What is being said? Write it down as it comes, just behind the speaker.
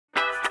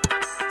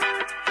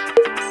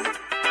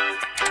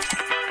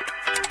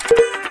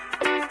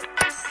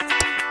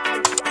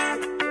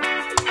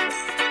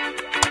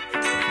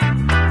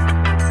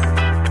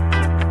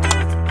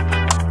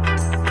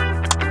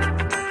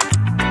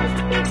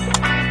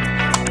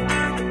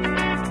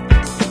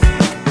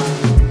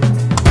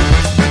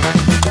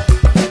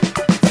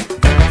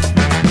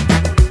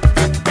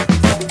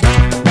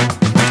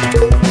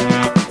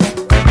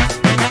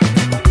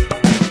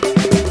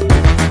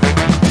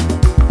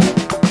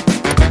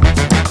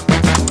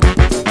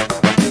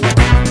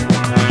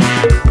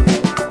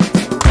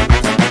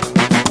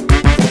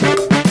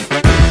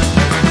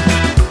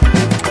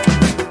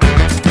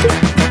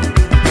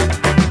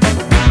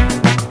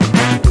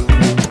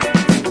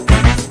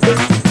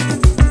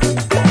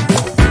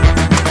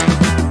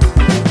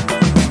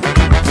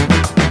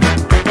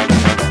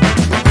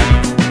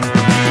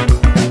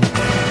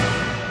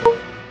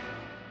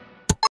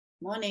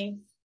morning.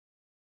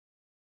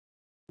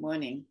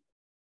 Morning.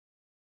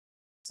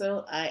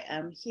 So I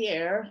am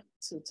here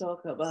to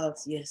talk about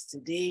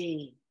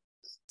yesterday.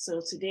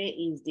 So today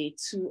is day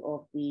 2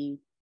 of the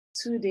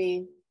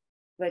 2-day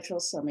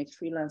virtual summit,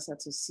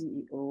 Freelancer to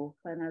CEO.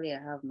 Finally,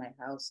 I have my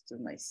house to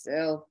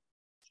myself.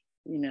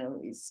 You know,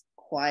 it's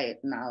quiet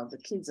now. The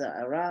kids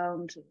are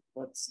around,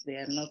 but they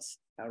are not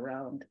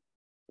around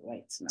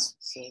right now.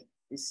 So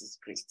this is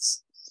great.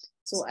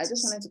 So I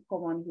just wanted to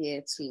come on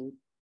here to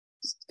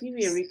give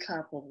you a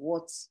recap of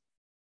what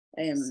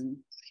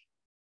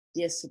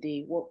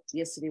yesterday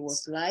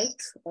was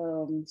like.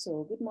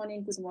 So good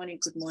morning.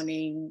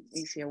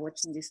 If you're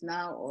watching this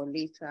now or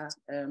later,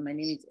 my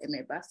name is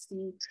Eme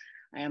Bassey.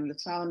 I am the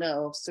founder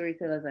of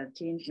Storytellers and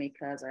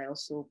Changemakers. I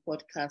also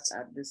podcast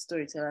at the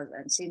Storytellers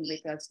and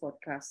Changemakers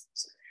podcast.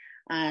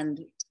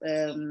 And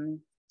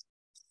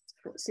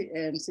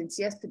since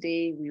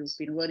yesterday, we've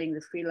been running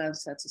the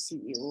Freelancer to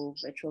CEO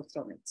Virtual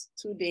Summit.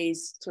 2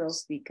 days, 12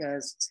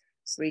 speakers,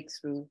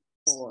 breakthrough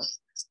for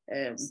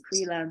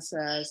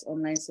freelancers,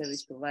 online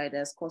service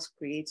providers, course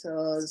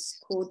creators,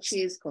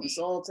 coaches,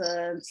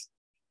 consultants,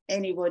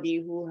 anybody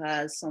who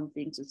has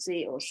something to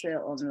say or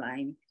sell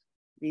online.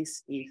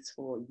 This is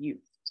for you.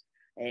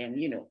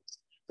 You know,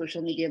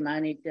 social media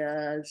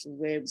managers,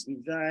 web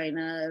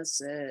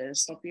designers,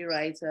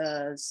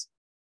 copywriters,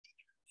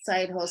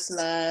 side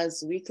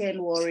hustlers, weekend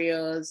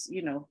warriors,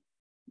 you know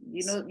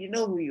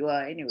who you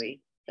are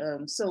anyway.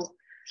 So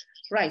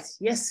right,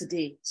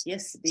 yesterday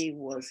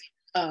was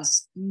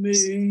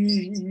amazing.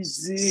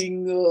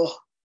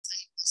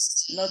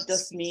 Not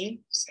just me.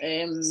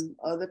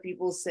 Other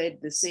people said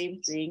the same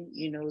thing.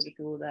 You know, the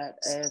people that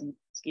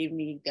gave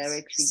me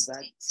direct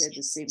feedback said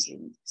the same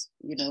thing.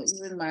 You know,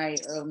 even my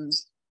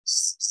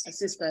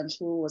assistant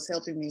who was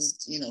helping me,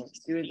 you know,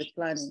 during the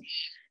planning,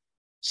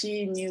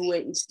 she knew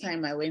where each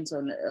time I went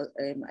on,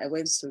 I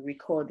went to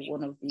record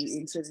one of the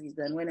interviews,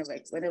 and whenever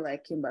I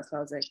came back, I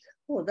was like,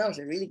 "Oh, that was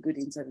a really good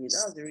interview.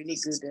 That was a really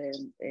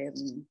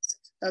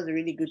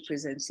good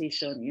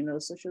presentation." You know,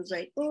 so she was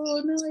like,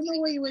 "Oh no, I know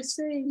what you were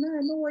saying. No,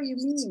 I know what you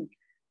mean."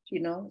 You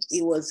know,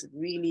 it was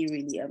really,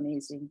 really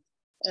amazing.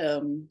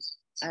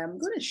 I'm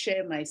going to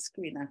share my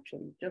screen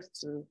actually, just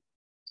to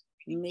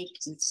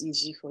make it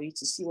easy for you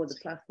to see what the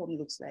platform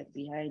looks like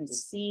behind the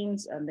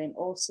scenes, and then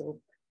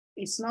also,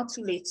 it's not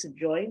too late to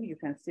join. You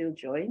can still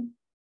join.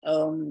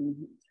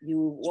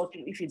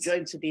 If you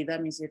join today,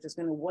 that means you're just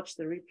going to watch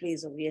the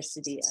replays of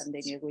yesterday, and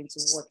then you're going to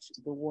watch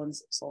the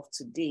ones of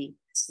today,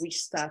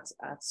 which starts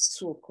at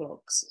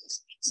 2:00.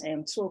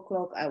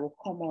 2:00, I will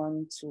come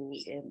on to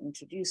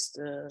introduce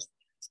the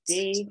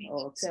day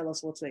or tell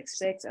us what to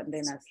expect, and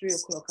then at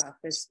 3:00, our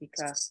first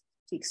speaker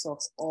kicks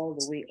off all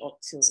the way up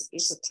till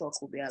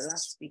 8:00 will be our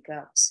last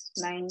speaker.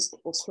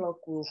 9:00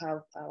 we'll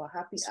have our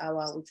happy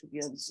hour, which will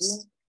be on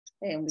Zoom.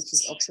 Which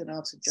is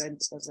optional to join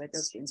because we're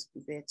just going to be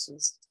there to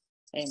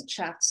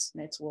chat,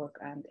 network,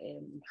 and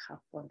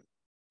have fun.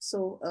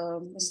 So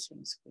let me show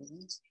my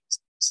screen.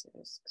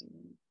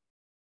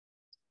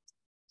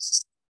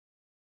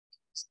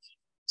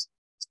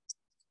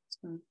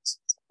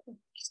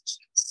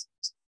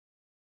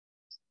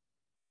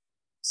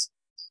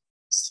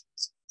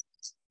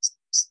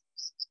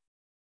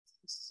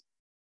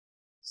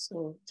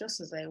 So just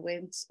as I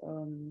went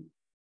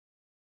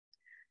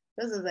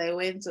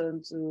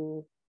on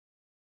to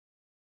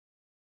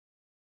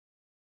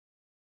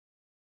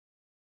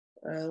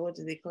what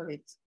do they call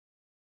it?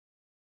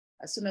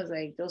 As soon as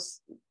I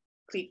just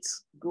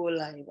clicked go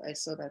live, I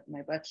saw that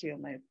my battery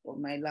on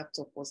my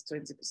laptop was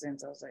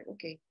 20%. I was like,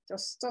 okay,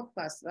 just stop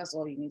fast. That's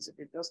all you need to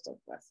do. Just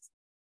stop fast.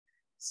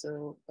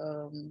 So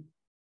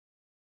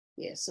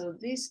yeah, so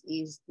this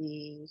is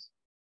the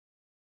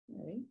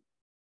right?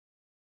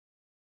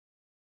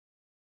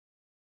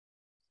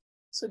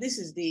 So this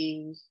is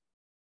the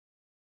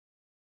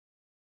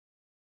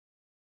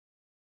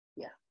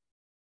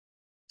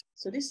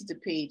So this is the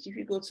page. If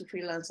you go to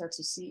Freelancer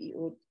to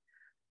CEO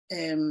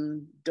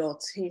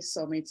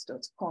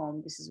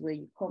 .heysummit.com, this is where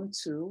you come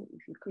to.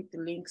 If you click the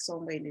link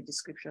somewhere in the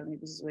description,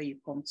 this is where you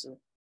come to.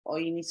 All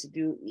you need to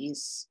do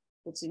is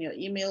put in your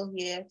email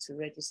here to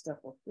register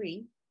for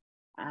free,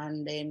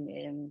 and then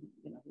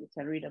you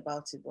can read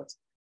about it, but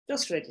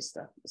just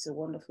register. It's a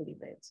wonderful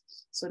event.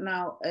 So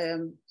now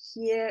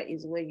here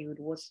is where you would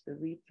watch the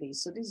replay.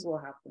 So this is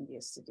what happened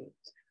yesterday.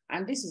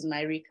 And this is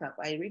my recap.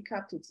 I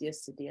recapped it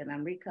yesterday, and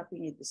I'm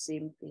recapping it the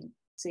same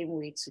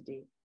way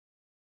today.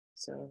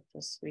 So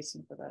just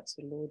waiting for that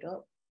to load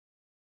up.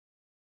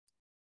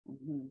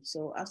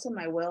 So after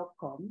my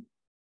welcome,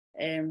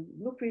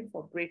 blueprint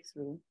for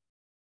breakthrough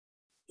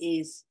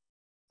is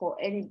for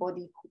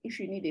anybody. If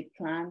you need a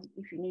plan,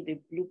 if you need a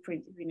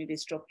blueprint, if you need a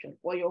structure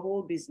for your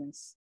whole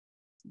business,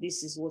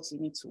 this is what you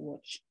need to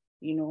watch.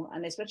 You know,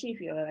 and especially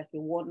if you're like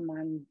a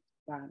one-man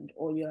band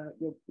or you're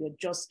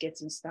just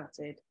getting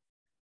started.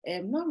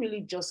 Not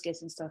really just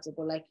getting started,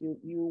 but like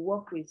you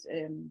work with,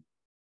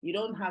 you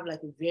don't have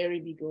like a very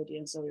big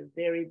audience or a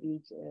very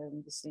big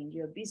this thing.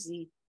 You're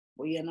busy,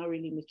 but you're not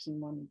really making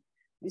money.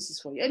 this is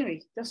for you.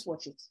 Anyway, just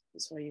watch it.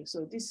 It's for you.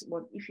 So this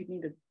one, if you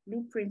need a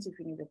blueprint, if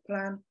you need a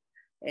plan,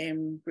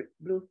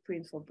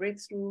 blueprint for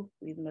breakthrough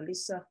with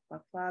Melissa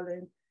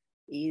McFarlane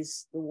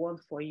is the one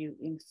for you.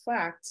 In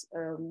fact,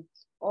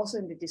 also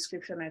in the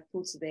description, I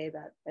put there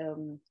that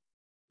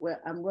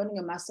where I'm running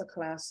a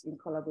masterclass in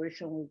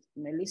collaboration with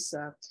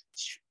Melissa.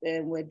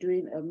 We're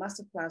doing a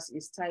masterclass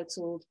is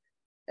titled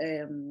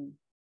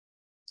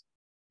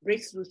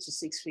Breakthrough to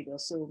Six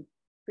Figures. So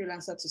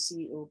freelancer to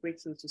CEO,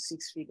 breakthrough to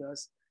six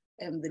figures.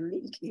 The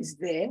link is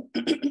there.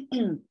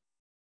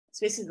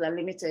 Spaces are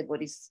limited,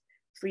 but it's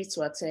free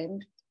to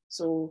attend.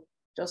 So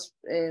just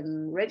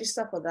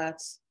register for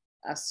that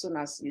as soon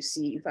as you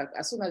see. In fact,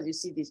 as soon as you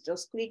see this,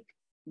 just click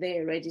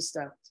there,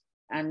 register,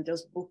 and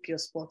just book your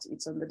spot.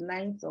 It's on the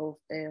 9th of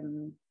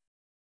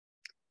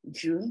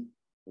June,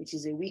 which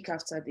is a week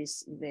after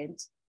this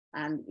event.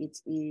 And it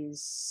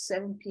is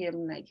 7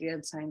 p.m.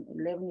 Nigerian time,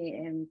 11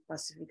 a.m.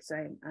 Pacific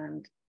time,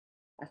 and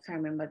I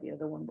can't remember the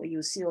other one, but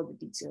you'll see all the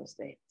details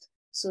there.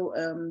 So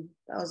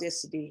that was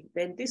yesterday.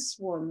 Then this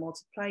one,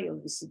 Multiply Your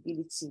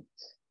Visibility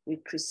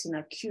with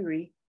Christina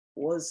Curie,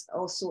 was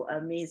also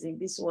amazing.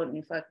 This one,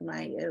 in fact,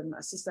 my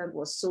assistant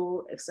was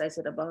so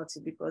excited about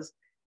it because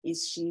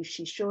she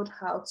showed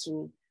how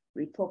to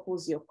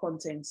repurpose your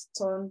content,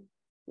 turn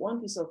one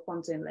piece of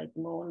content, like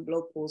one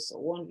blog post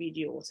or one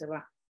video,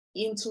 whatever,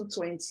 into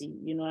 20,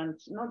 you know, and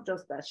not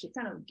just that, she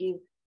kind of gave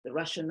the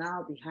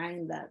rationale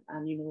behind that,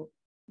 and, you know,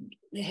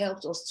 it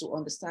helped us to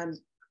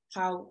understand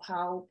how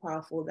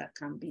powerful that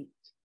can be.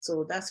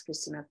 So that's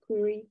Christina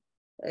Curie.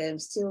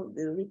 Still,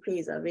 the replay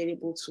is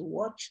available to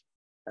watch.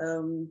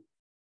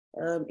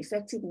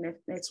 Effective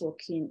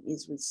networking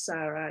is with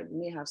Sarah. You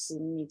may have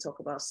seen me talk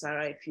about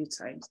Sarah a few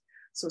times.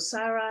 So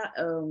Sarah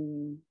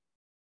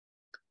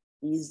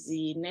is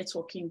the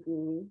networking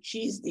guru.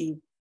 She's the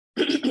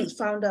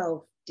founder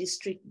of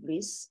District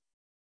Bliss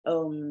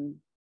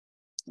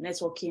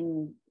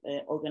networking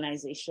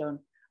organization,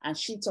 and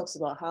she talks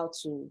about how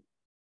to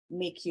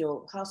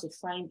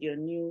find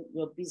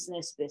your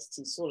business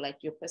bestie. So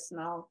like your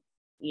personal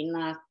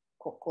inner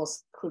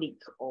caucus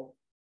clique of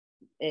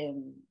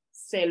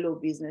fellow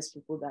business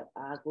people that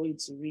are going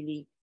to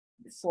really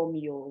form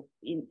your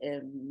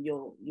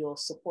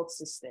support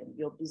system,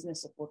 your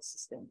business support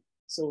system.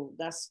 So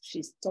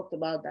she's talked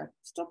about that.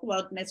 She talked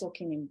about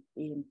networking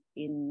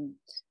in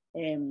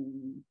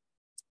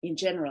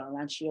general,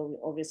 and she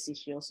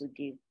also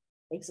gave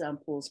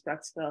examples,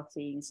 practical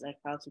things like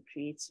how to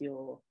create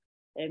your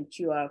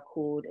QR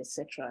code,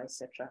 etc.,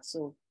 etc.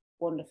 So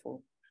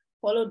wonderful.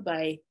 Followed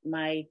by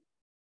my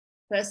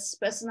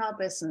personal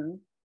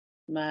person,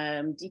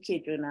 my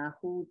DK Jonah,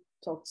 who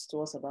talks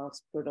to us about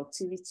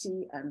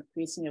productivity and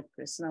creating your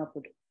personal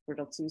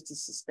productivity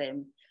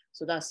system.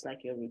 So that's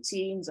like your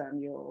routines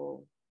and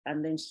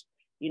then,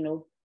 you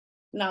know.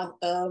 Now,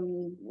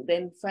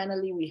 then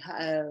finally we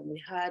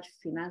had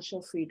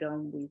financial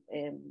freedom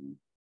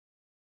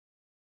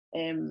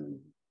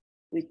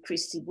with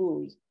Christy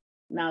Bowie.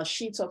 Now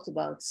she talked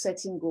about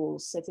setting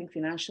goals, setting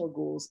financial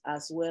goals,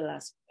 as well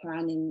as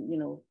planning, you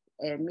know,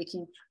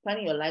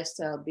 planning your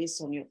lifestyle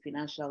based on your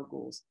financial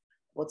goals,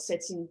 but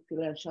setting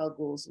financial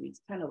goals with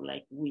kind of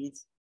like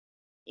with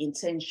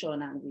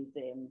intention and with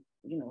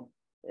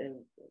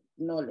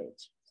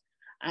knowledge.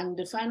 And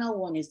the final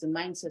one is the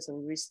mindset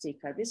of risk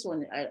taker. This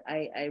one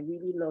I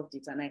really loved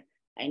it, and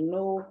I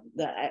know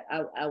that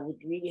I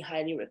would really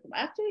highly recommend.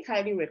 I actually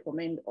highly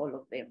recommend all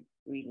of them.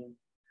 Really,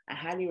 I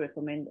highly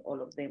recommend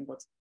all of them.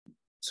 But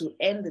to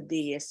end the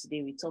day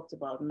yesterday, we talked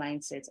about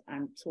mindset,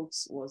 and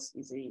Tokes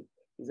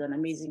is an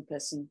amazing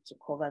person to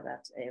cover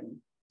that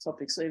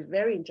topic. So a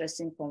very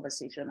interesting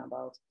conversation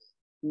about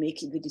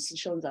making the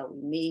decisions that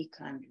we make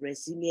and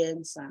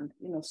resilience and,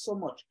 you know, so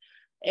much.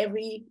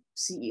 Every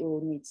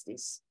CEO needs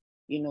this.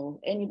 You know,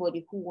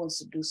 anybody who wants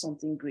to do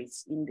something great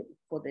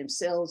for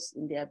themselves,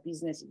 in their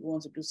business, if you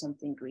want to do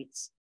something great,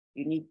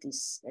 you need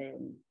this,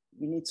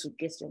 you need to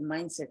get your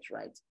mindset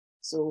right.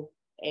 So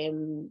a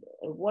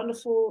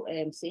wonderful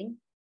thing,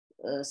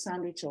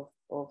 sandwich or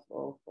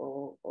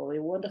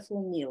a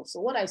wonderful meal. So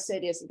what I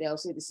said yesterday, I'll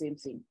say the same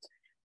thing.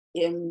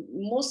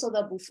 Most of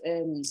our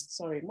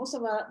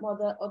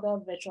other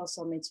virtual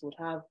summits would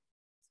have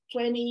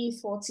 20,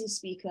 40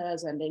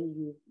 speakers, and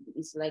then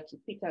it's like you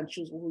pick and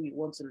choose who you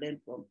want to learn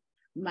from.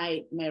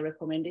 My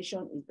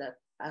recommendation is that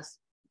as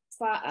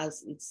far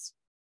as it's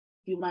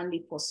humanly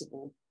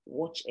possible,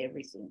 watch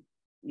everything.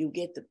 You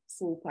get the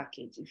full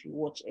package if you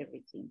watch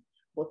everything,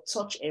 but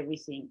touch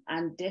everything.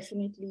 And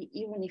definitely,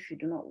 even if you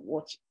do not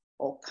watch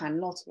or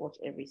cannot watch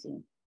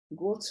everything,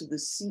 go to the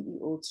CEO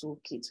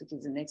Toolkit, which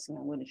is the next thing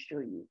I'm going to show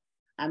you,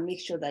 and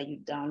make sure that you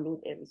download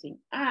everything.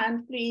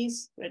 And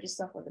please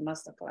register for the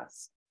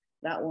masterclass.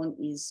 That one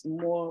is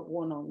more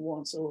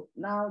one-on-one. So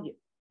now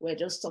we're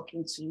just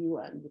talking to you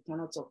and we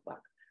cannot talk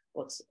back.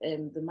 But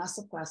the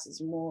masterclass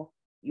is more,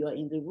 you're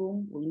in the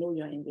room, we know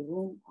you're in the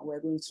room, and we're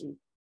going to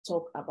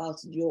talk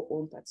about your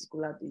own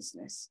particular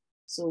business.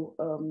 So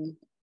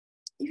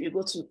if you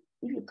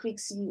click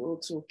CEO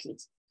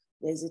Toolkit,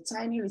 there's a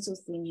tiny little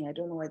thing here. I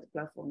don't know why the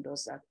platform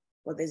does that.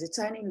 but there's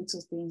a tiny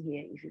little thing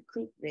here. If you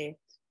click there,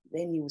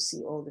 then you will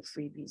see all the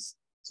freebies.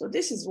 So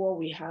this is what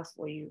we have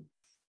for you.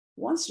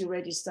 Once you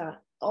register,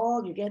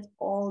 you get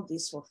all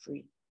this for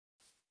free.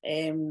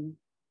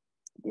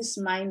 This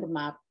mind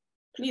map,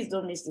 please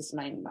don't miss this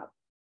mind map.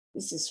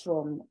 This is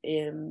from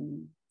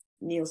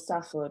Neil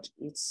Stafford.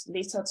 It's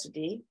later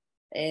today.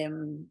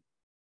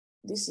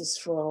 This is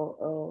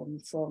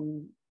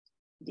from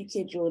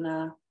DK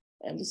Jonah,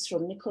 and this is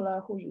from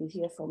Nicola, who you'll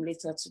hear from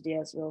later today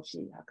as well.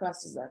 Her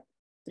class is at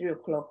 3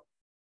 o'clock.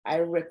 I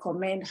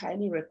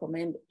highly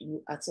recommend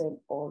you attend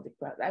all the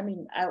classes. I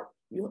mean,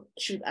 you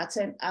should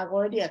attend. I've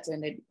already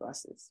attended the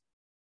classes.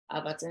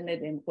 I've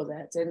attended them because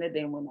I attended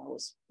them when I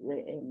was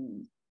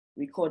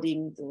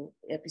recording the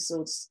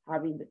episodes,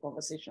 having the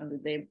conversation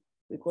with them,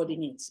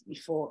 recording it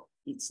before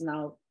it's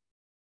now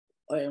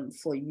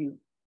for you.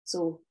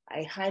 So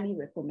I highly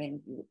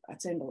recommend you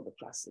attend all the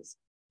classes.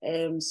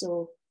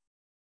 So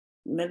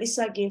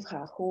Melissa gave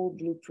her whole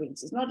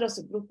blueprint. It's not just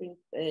a blueprint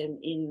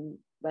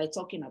by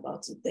talking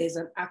about it. There's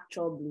an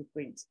actual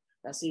blueprint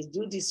that says,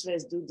 do this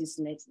first, do this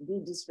next,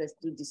 do this first,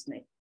 do this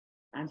next.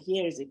 And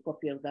here is a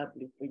copy of that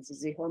blueprint.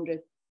 It's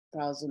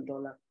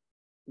 $100,000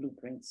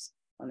 blueprints,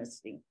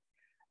 honestly.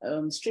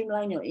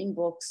 Streamline your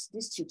inbox.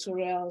 These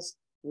tutorials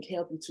would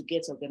help you to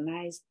get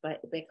organized. By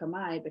Becca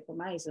Mai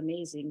is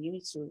amazing. You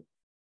need to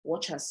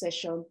watch her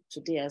session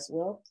today as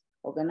well.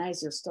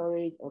 Organize your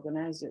storage,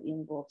 organize your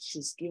inbox.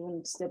 She's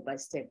given step by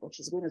step, but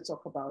she's going to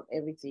talk about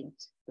everything.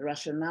 The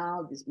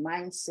rationale, this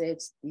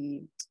mindset,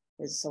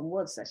 there's some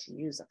words that she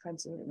used, I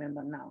can't even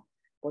remember now,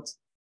 but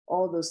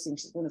all those things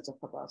she's going to talk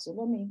about. So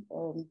let me,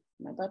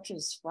 my battery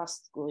is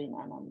fast going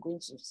and I'm going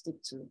to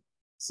stick to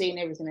saying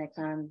everything I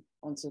can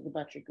until the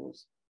battery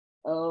goes.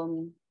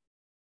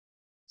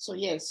 So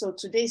yeah, so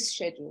today's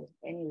schedule,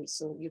 anyway,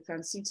 so you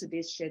can see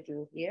today's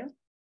schedule here.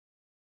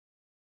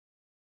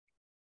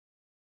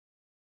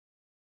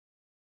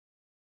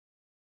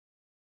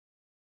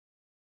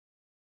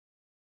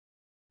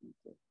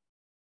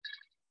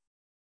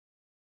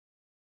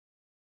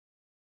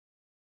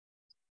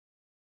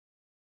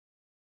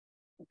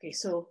 Okay,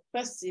 so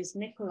first is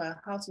Nicola,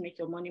 how to make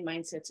your money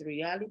mindset a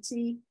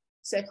reality.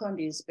 Second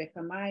is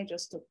Becca Mai,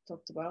 just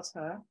talked about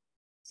her.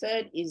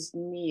 Third is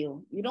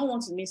Neil. You don't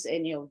want to miss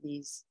any of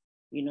these.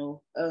 You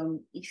know,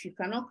 if you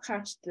cannot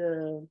catch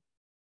the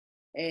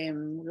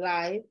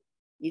live,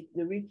 the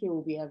replay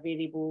will be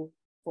available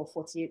for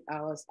 48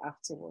 hours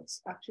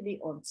afterwards. Actually,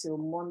 until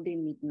Monday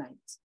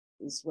midnight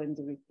is when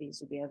the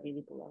replays will be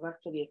available. I've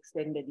actually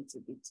extended it a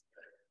bit.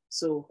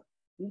 So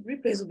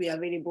replays will be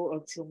available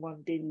until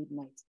Monday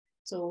midnight.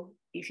 So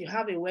if you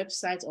have a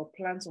website or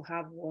plan to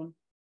have one,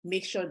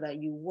 make sure that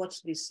you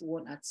watch this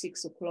one at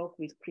 6 o'clock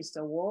with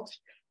Krista Walsh.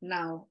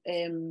 Now,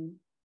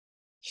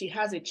 she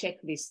has a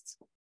checklist.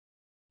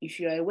 If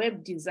you're a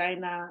web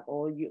designer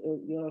or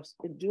you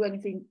do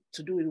anything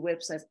to do with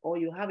websites, or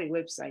you have a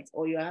website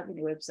or you're having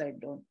a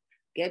website done,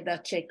 get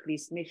that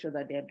checklist, make sure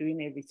that they're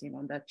doing everything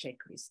on that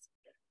checklist.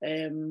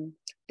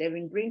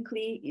 Devin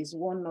Brinkley is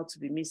one not to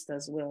be missed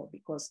as well,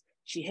 because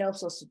she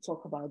helps us to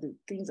talk about the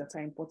things that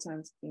are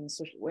important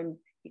when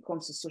it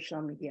comes to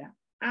social media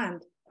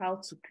and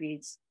how to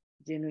create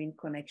genuine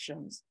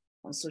connections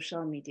on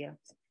social media.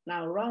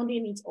 Now,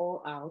 rounding it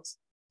all out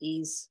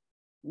is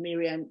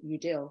Miriam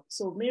Udell.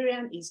 So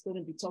Miriam is going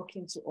to be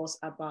talking to us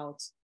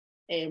about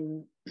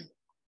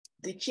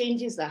the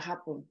changes that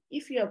happen.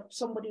 If you're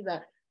somebody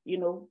that,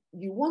 you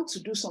want to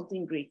do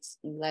something great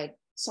in life,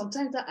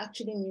 sometimes that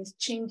actually means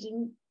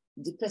changing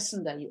the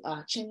person that you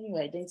are, changing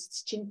your identity,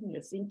 changing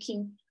your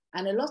thinking.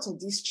 And a lot of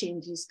these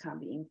changes can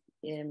be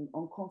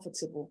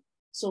uncomfortable.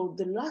 So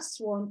the last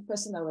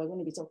person that we're going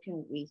to be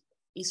talking with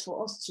is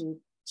for us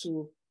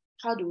to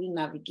how do we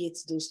navigate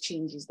those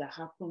changes that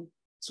happen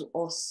to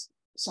us,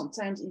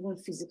 sometimes even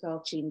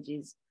physical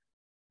changes,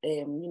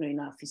 in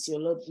our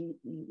physiology,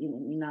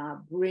 in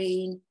our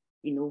brain,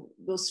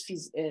 those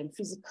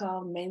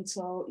physical,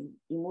 mental,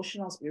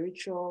 emotional,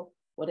 spiritual,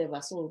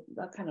 whatever. So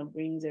that kind of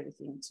brings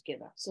everything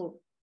together. So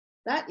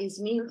that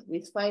is me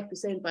with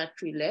 5%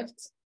 battery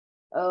left.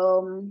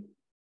 So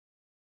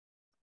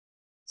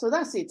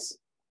that's it.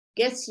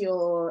 Get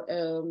your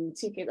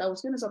ticket. I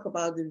was going to talk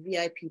about the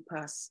VIP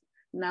pass.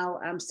 Now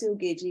I'm still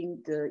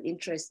gauging the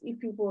interest. If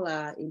people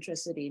are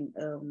interested in,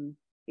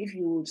 if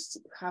you would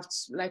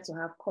like to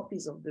have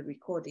copies of the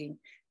recording,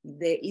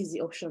 there is the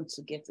option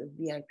to get a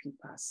VIP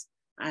pass,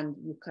 and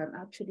you can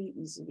actually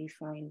easily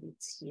find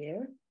it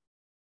here.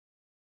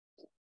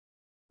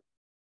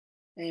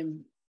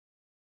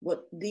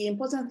 But the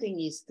important thing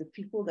is the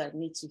people that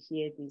need to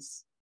hear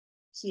this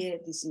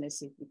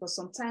message, because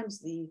sometimes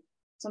the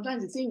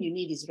thing you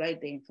need is right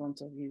there in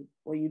front of you,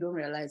 or you don't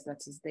realize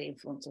that it's there in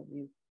front of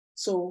you.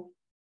 So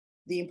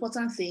the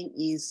important thing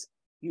is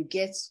you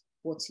get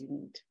what you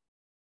need,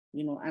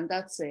 and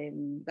that's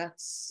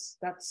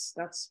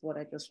what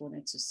I just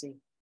wanted to say.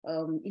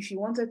 If you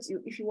want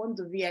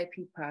the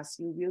VIP pass,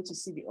 you'll be able to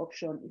see the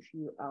option if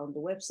you are on the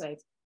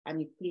website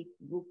and you click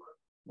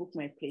book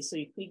my place. So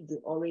you click the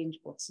orange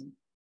button.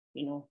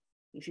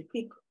 If you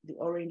click the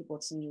orange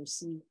button, you'll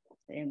see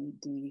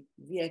the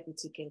VIP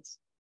ticket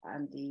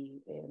and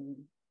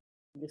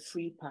the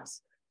free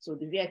pass. So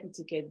the VIP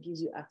ticket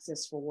gives you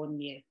access for 1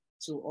 year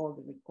to all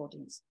the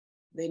recordings.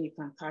 Then you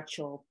can catch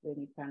up, then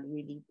you can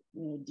really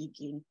dig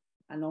in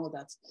and all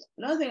that.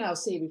 Another thing I'll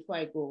say before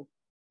I go,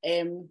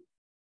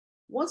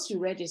 once you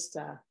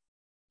register,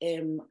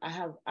 I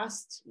have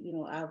asked,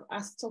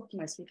 talked to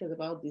my speakers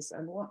about this,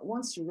 and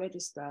once you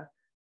register,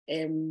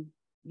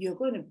 you're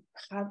going to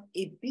have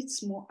a bit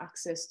more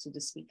access to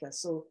the speaker.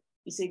 So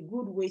it's a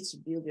good way to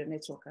build your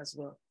network as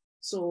well.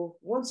 So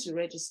once you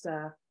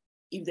register,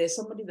 if there's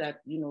somebody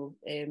that,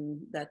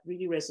 that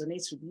really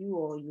resonates with you,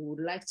 or you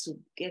would like to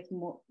get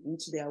more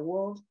into their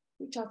world,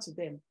 reach out to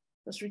them.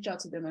 Just reach out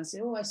to them and say,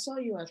 oh, I saw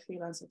you at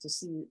Freelancer to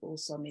CEO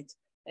Summit.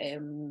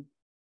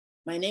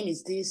 My name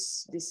is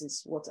this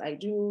is what I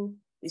do,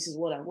 this is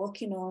what I'm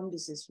working on,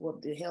 this is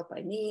what the help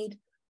I need,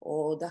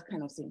 or that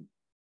kind of thing.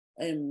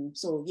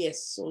 So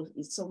yes, so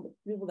it's some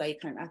people that you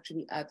can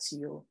actually add to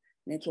your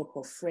network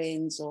of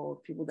friends or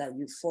people that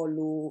you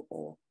follow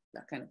or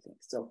that kind of thing.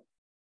 So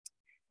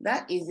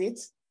that is it.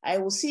 I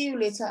will see you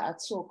later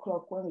at 2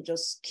 o'clock when we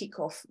just kick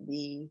off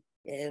the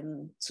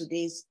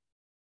today's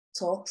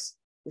talks.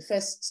 The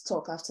first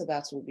talk after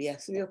that will be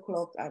at 3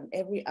 o'clock, and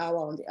every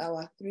hour on the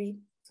hour 3,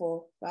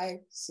 4, 5,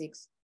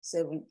 6,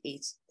 7,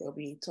 8, there'll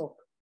be a talk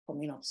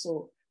coming up.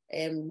 So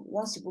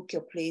once you book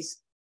your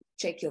place,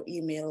 check your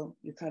email,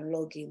 you can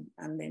log in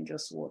and then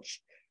just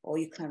watch. Or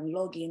you can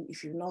log in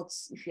if you're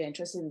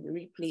interested in the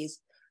replays.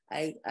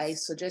 I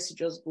suggest you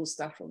just go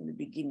start from the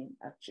beginning,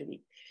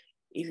 actually.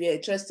 If you're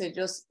interested,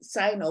 just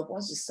sign up.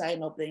 Once you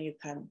sign up, then you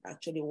can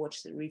actually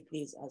watch the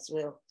replays as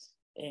well.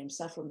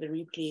 Start from the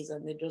replays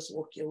and then just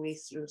walk your way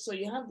through. So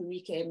you have the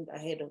weekend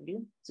ahead of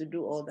you to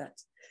do all that.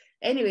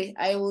 Anyway,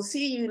 I will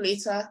see you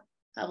later.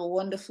 Have a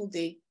wonderful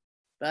day.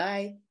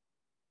 Bye.